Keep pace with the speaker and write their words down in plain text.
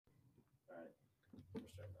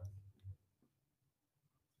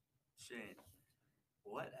Shane,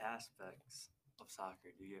 what aspects of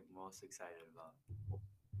soccer do you get most excited about?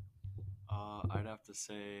 I'd have to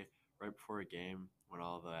say right before a game when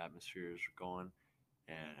all the atmosphere is going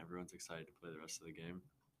and everyone's excited to play the rest of the game.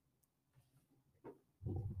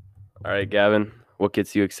 All right, Gavin, what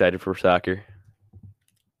gets you excited for soccer?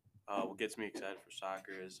 What gets me excited for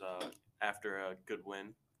soccer is after a good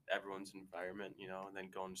win, everyone's environment, and then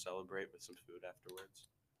go and celebrate with some food afterwards.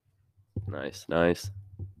 Nice, nice.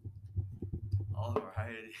 All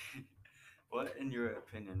right. What, in your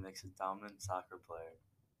opinion, makes a dominant soccer player?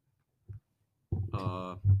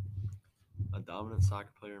 Uh, a dominant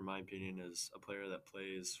soccer player, in my opinion, is a player that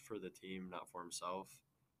plays for the team, not for himself,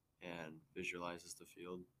 and visualizes the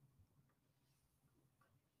field.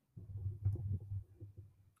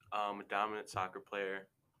 A dominant soccer player,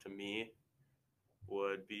 to me,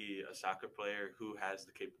 would be a soccer player who has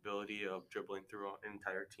the capability of dribbling through an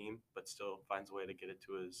entire team, but still finds a way to get it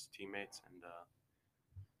to his teammates and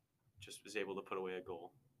just is able to put away a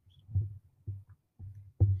goal.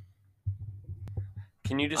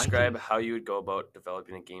 Can you describe how you would go about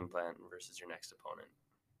developing a game plan versus your next opponent?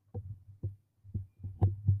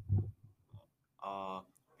 Uh,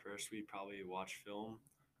 First, we probably watch film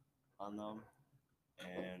on them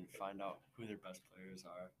and find out who their best players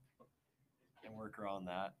are and work around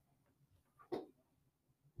that.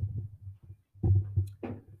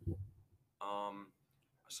 Um,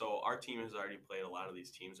 so our team has already played a lot of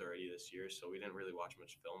these teams already this year, so we didn't really watch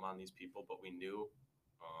much film on these people, but we knew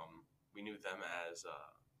them as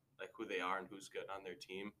like who they are and who's good on their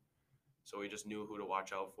team. So we just knew who to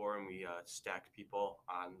watch out for, and we stacked people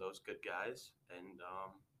on those good guys, and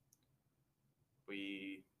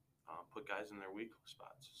we put guys in their weak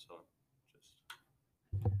spots. So just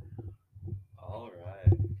All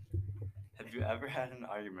right. Have you ever had an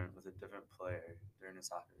argument with a different player during a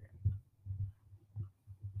soccer game?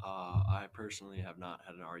 I personally have not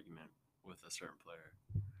had an argument with a certain player.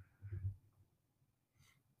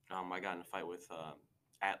 I got in a fight with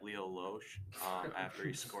at Leo Loesch after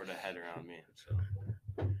he scored a header on me. So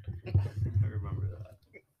I remember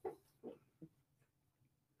that.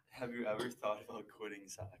 Have you ever thought about quitting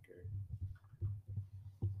soccer?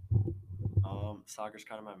 Soccer's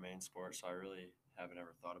kind of my main sport, so I really haven't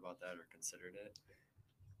ever thought about that or considered it.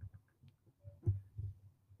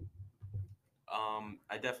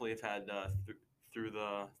 I definitely have had through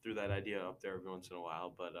that idea up there every once in a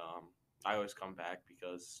while, but I always come back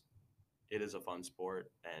because it is a fun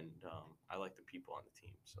sport and I like the people on the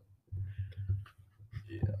team. So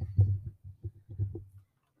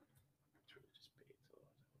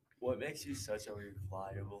What makes you such a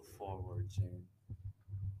reliable forward, Shane?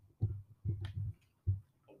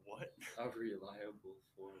 What? A reliable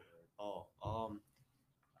forward.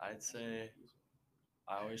 I'd say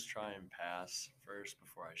I always try and pass first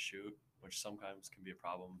before I shoot, which sometimes can be a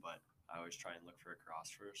problem, but I always try and look for a cross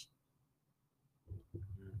first.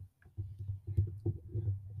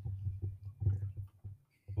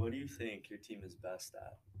 What do you think your team is best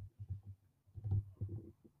at?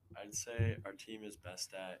 I'd say our team is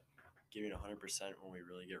best at giving 100% when we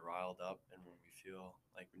really get riled up and when we feel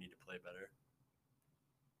like we need to play better.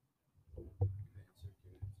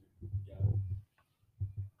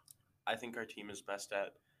 I think our team is best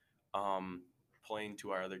at playing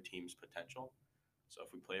to our other team's potential. So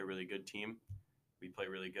if we play a really good team, we play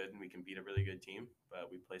really good and we can beat a really good team.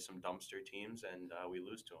 But we play some dumpster teams and we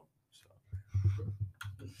lose to them. So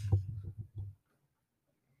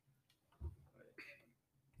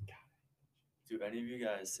Do any of you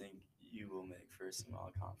guys think you will make first team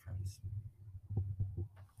all conference?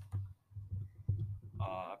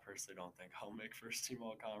 I personally don't think I'll make first team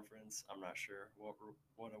all conference. I'm not sure what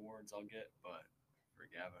awards I'll get, but for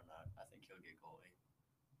Gavin, I think he'll get goalie.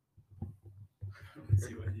 Let's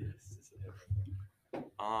see what he has to say.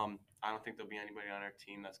 I don't think there'll be anybody on our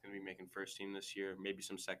team that's going to be making first team this year. Maybe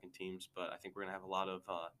some second teams, but I think we're going to have a lot of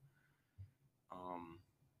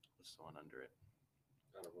what's the one under it?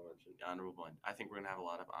 Honorable. I think we're going to have a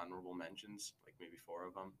lot of honorable mentions, like maybe 4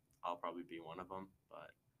 of them. I'll probably be one of them, but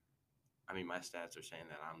I mean, my stats are saying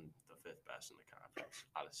that I'm the 5th best in the conference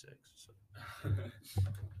out of 6. So.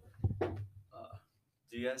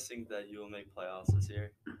 Do you guys think that you will make playoffs this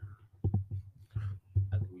year?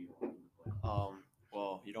 I think we will.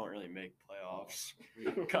 Well, you don't really make playoffs.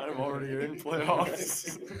 We kind of already are in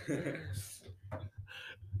playoffs.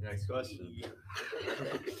 Next question.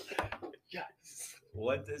 Yes.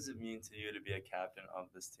 What does it mean to you to be a captain of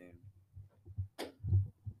this team?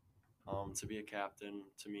 To be a captain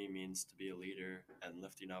to me means to be a leader and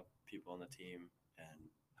lifting up people on the team and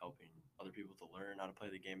helping other people to learn how to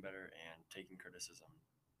play the game better and taking criticism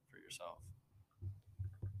for yourself.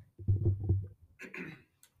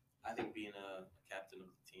 I think being a captain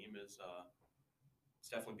of the team is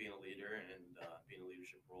it's definitely being a leader and being a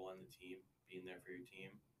leadership role on the team, being there for your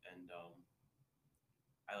team, and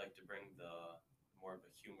I like to bring the more of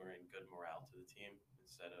a humor and good morale to the team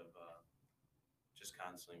instead of just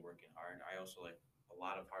constantly working hard. I also like a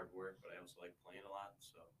lot of hard work, but I also like playing a lot,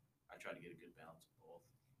 so I try to get a good balance of both.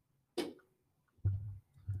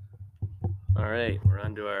 All right, we're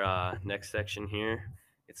on to our next section here.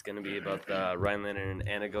 It's going to be about the Rhinelander and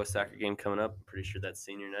Anago soccer game coming up. I'm pretty sure that's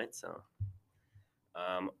senior night. So,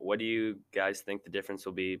 what do you guys think the difference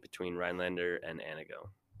will be between Rhinelander and Anago?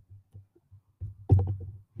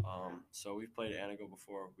 So we've played Anago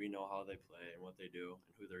before. We know how they play and what they do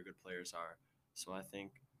and who their good players are. So I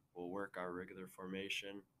think we'll work our regular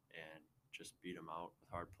formation and just beat them out with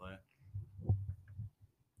hard play.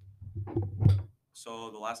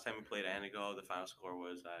 So the last time we played Anago, the final score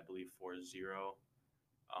was, I believe, 4-0.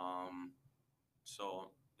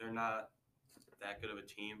 So they're not that good of a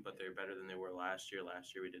team, but they're better than they were last year.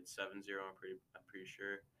 Last year we did 7-0. I'm pretty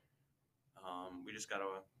sure. We just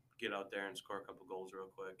gotta get out there and score a couple goals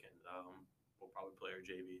real quick, and we'll probably play our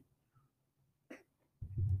JV.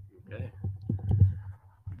 Okay.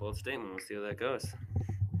 Bold statement. We'll see how that goes.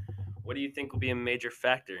 What do you think will be a major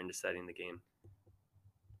factor in deciding the game?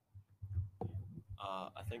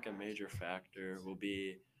 I think a major factor will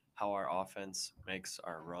be how our offense makes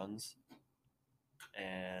our runs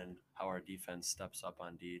and how our defense steps up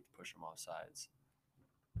on D to push them off sides.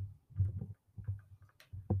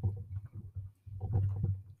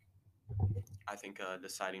 I think a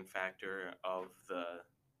deciding factor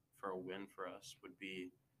for a win for us would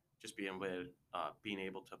be just being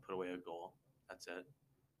able to put away a goal. That's it.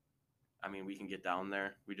 I mean, we can get down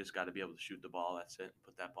there. We just got to be able to shoot the ball. That's it.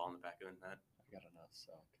 Put that ball in the back of the net. I got a nut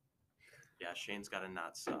suck. Yeah, Shane's got a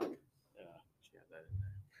not suck. Yeah. She had that in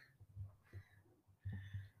there.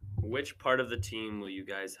 Which part of the team will you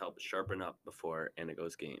guys help sharpen up before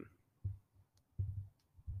Anago's game?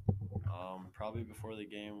 Probably before the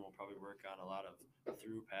game, we'll probably work on a lot of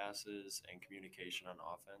through passes and communication on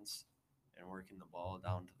offense and working the ball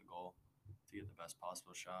down to the goal to get the best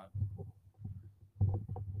possible shot.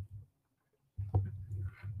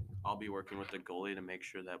 I'll be working with the goalie to make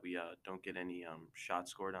sure that we don't get any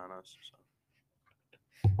shots scored on us. So.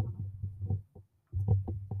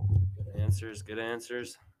 Good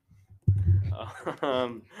answers.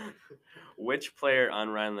 Which player on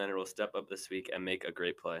Rhinelander will step up this week and make a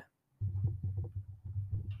great play?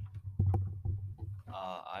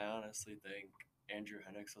 I honestly think Andrew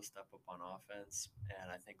Hennigs will step up on offense,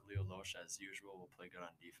 and I think Leo Loesch, as usual, will play good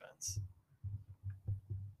on defense.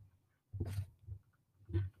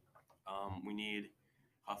 We need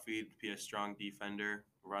Huffy to be a strong defender,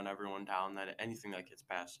 run everyone down, anything that gets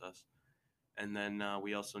past us. And then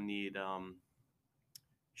we also need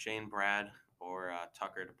Shane, Brad, or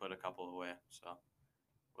Tucker to put a couple away. So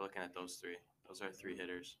we're looking at those three. Those are three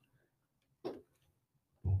hitters.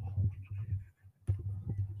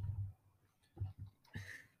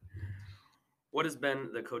 What has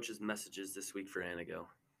been the coach's messages this week for Anago?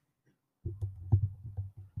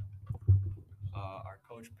 Our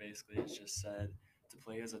coach basically has just said to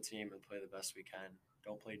play as a team and play the best we can.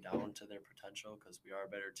 Don't play down to their potential because we are a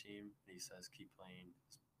better team. And he says keep playing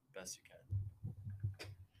as best you can.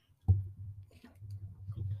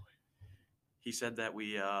 He said that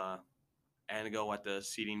we Anago at the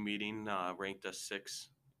seating meeting ranked us 6th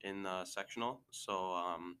in the sectional. So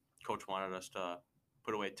coach wanted us to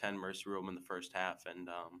put away 10 Mercy Room in the first half and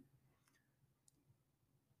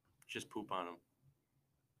just poop on them.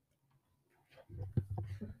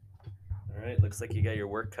 All right, looks like you got your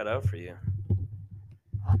work cut out for you.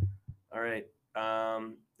 All right,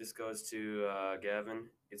 this goes to Gavin.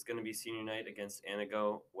 It's going to be senior night against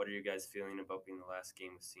Anago. What are you guys feeling about being the last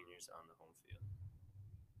game with seniors on the home field?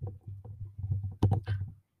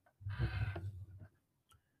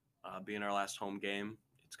 Being our last home game,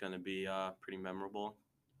 it's going to be pretty memorable,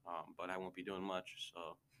 but I won't be doing much,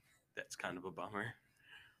 so that's kind of a bummer.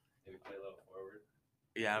 Maybe play a little forward.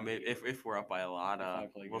 Yeah, I mean, if we're up by a lot,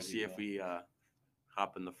 we'll see if we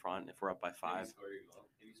hop in the front. If we're up by 5. Maybe score your goal.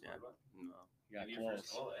 Maybe score one. No. You got Maybe your first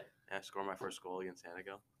close. goal, eh? Yeah, score my first goal against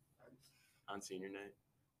Anago on senior night.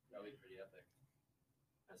 That'll be pretty epic.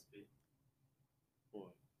 Has to be.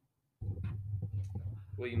 What?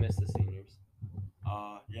 Will you miss the seniors?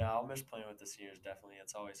 Yeah, I'll miss playing with the seniors, definitely.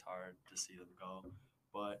 It's always hard to see them go,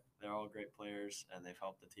 but they're all great players, and they've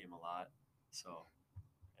helped the team a lot. So,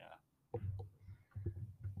 yeah.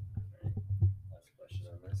 Last question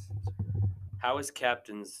on this. How, as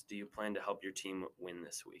captains, do you plan to help your team win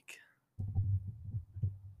this week?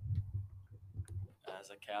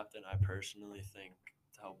 As a captain, I personally think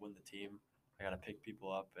to help win the team, I gotta pick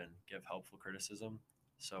people up and give helpful criticism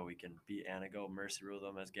so we can beat Anago, mercy rule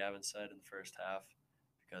them, as Gavin said in the first half,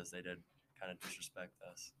 because they did kind of disrespect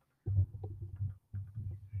us.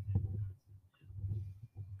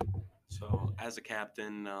 So, as a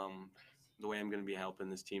captain, the way I'm going to be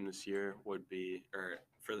helping this team this year would be, or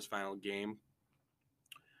for this final game,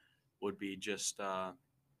 would be just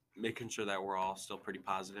making sure that we're all still pretty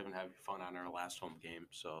positive and having fun on our last home game.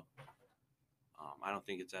 So, I don't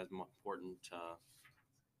think it's as important to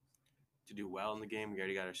do well in the game. We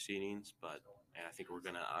already got our seedings, and I think we're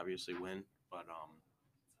going to obviously win. But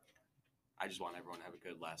I just want everyone to have a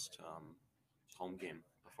good last home game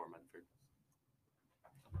before Medford.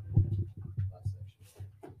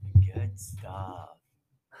 Good stuff.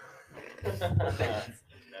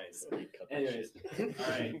 Nice. Anyways, all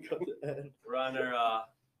right. We're on our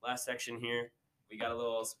last section here. We got a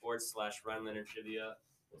little sports/Rhinelander trivia.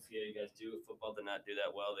 We'll see how you guys do. Football did not do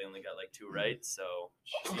that well. They only got like 2 right, so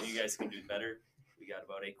see if you guys can do better. We got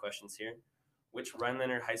about 8 questions here. Which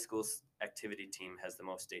Rhinelander high school activity team has the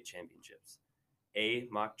most state championships? A,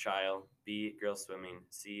 mock trial, B, girls swimming,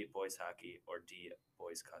 C, boys hockey, or D,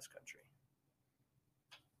 boys cross country?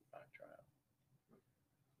 Mock trial.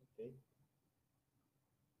 Okay.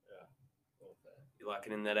 Yeah. Go with that. You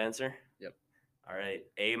locking in that answer? Yep. All right.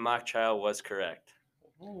 A, mock trial was correct.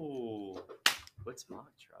 Ooh. What's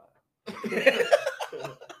mock trial?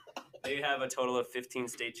 They have a total of 15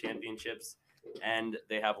 state championships, and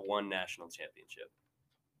they have 1 national championship.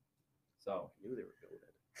 So, I knew they were good.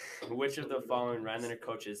 which of the following Rhinelander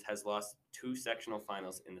coaches has lost 2 sectional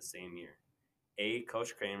finals in the same year? A,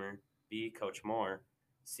 Coach Kramer, B, Coach Moore,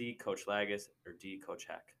 C, Coach Lagus, or D, Coach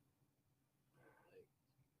Heck?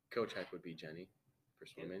 Coach Heck would be Jenny for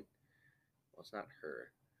swimming. Well, it's not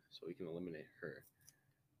her, so we can eliminate her.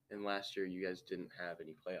 And last year, you guys didn't have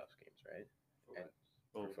any playoff games, right?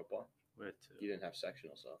 For football, you didn't have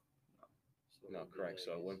sectionals, so no, correct.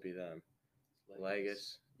 So it wouldn't be them.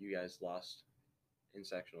 Lagus, you guys lost in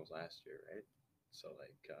sectionals last year, right? So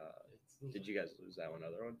did you guys lose that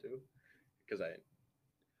other one too? Because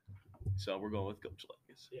So we're going with Coach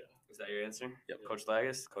Lagus. Yeah. Is that your answer? Yep. Coach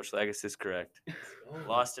Lagus? Coach Lagus is correct.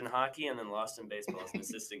 Lost in hockey and then lost in baseball as an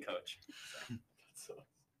assistant coach. So.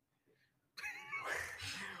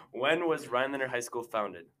 When was Rhinelander High School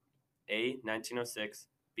founded? A, 1906,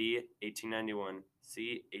 B, 1891,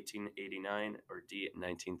 C, 1889, or D,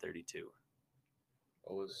 1932?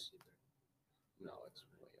 What was? No, it's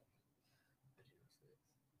way up.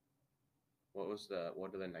 What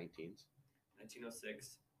are the 19s?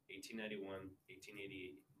 1906, 1891,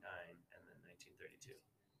 1889, and then 1932.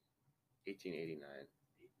 1889.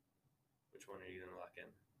 Which one are you going to lock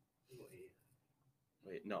in?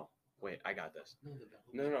 Wait, no. Wait, I got this.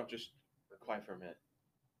 No, just quiet for a minute.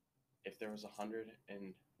 If there was 100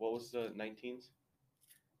 and what was the 19s?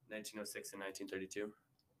 1906 and 1932.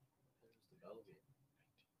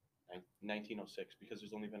 1906, because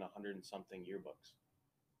there's only been 100 and something yearbooks,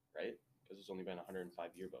 right? Because there's only been 105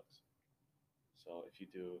 yearbooks. So if you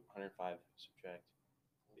do 105 subtract,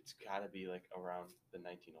 it's got to be like around the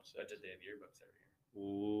 1906. But did they have yearbooks every year?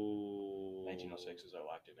 Ooh. 1906 is our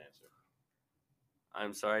locked in answer.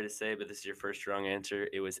 I'm sorry to say, but this is your first wrong answer.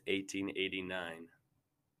 It was 1889.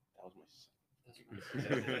 That was my.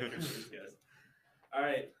 Yes. All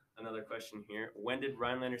right, another question here. When did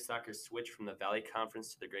Rhinelander soccer switch from the Valley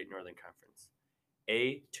Conference to the Great Northern Conference?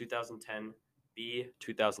 A, 2010, B,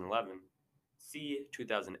 2011, C,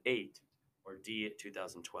 2008, or D,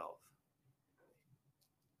 2012?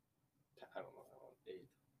 I don't know that one. 8.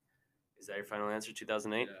 Is that your final answer,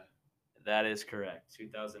 2008? Yeah. That is correct.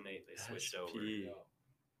 2008, they switched over.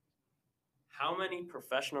 How many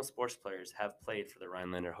professional sports players have played for the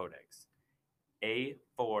Rhinelander Hodags? A,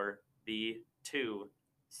 4, B, 2,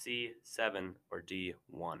 C, 7, or D,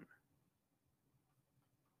 1?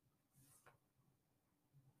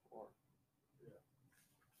 4. Yeah.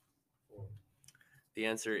 4. The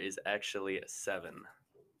answer is actually 7.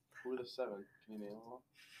 Who are the 7? Can you name them all?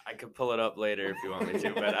 I could pull it up later if you want me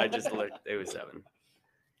to, but I just looked. It was 7.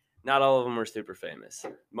 Not all of them were super famous.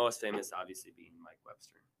 Most famous, obviously, being Mike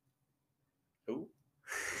Webster. Who?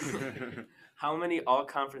 How many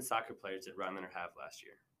all-conference soccer players did Rhinelander have last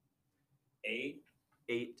year? A,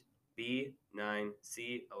 8, B, 9,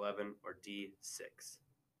 C, 11, or D, 6?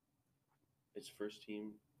 It's first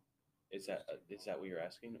team. Is that what you're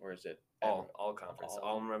asking, or is it All conference.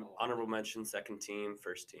 Honorable mention, second team,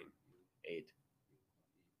 first team. 8?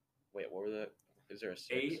 Wait, what were the? Is there a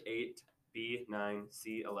 6? A, 8, B 9,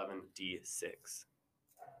 C 11, D 6.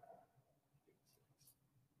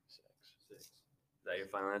 6. Is that your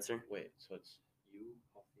final answer? Wait, so it's You,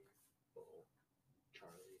 Huffy, Bo,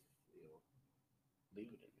 Charlie, Leo. Leo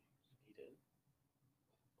didn't. He did.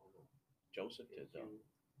 Oh no. Joseph did though. You,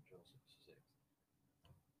 Joseph, 6.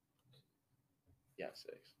 Yeah,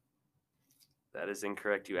 6. That is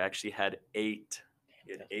incorrect. You actually had 8.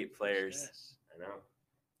 You had 8 players. I know.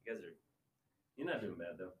 You guys are. You're not doing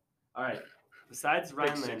bad though. All right. Besides Like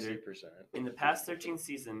Rhinelander, 60%. in the past 13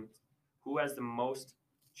 seasons, who has the most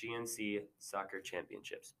GNC soccer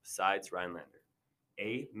championships besides Rhinelander?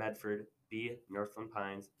 A. Medford, B. Northland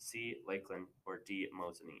Pines, C. Lakeland, or D.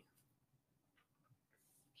 Mosinee?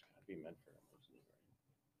 It's gotta be Medford.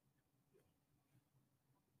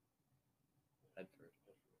 Medford.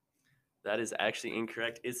 That is actually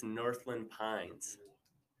incorrect. It's Northland Pines.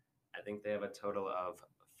 I think they have a total of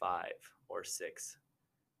 5 or 6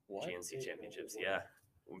 What? GNC championships. Yeah.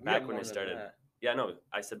 We Back have when more it than started. that. Yeah, no,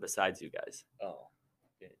 I said besides you guys. Oh,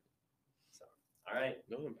 So, all right.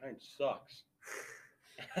 Northern Pines sucks.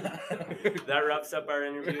 That wraps up our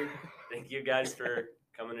interview. Thank you guys for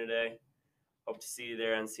coming today. Hope to see you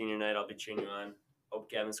there on senior night. I'll be cheering you on. Hope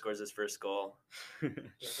Gavin scores his first goal.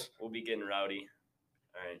 We'll be getting rowdy.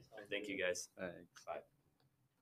 All right. Thank you guys. Thanks. Bye.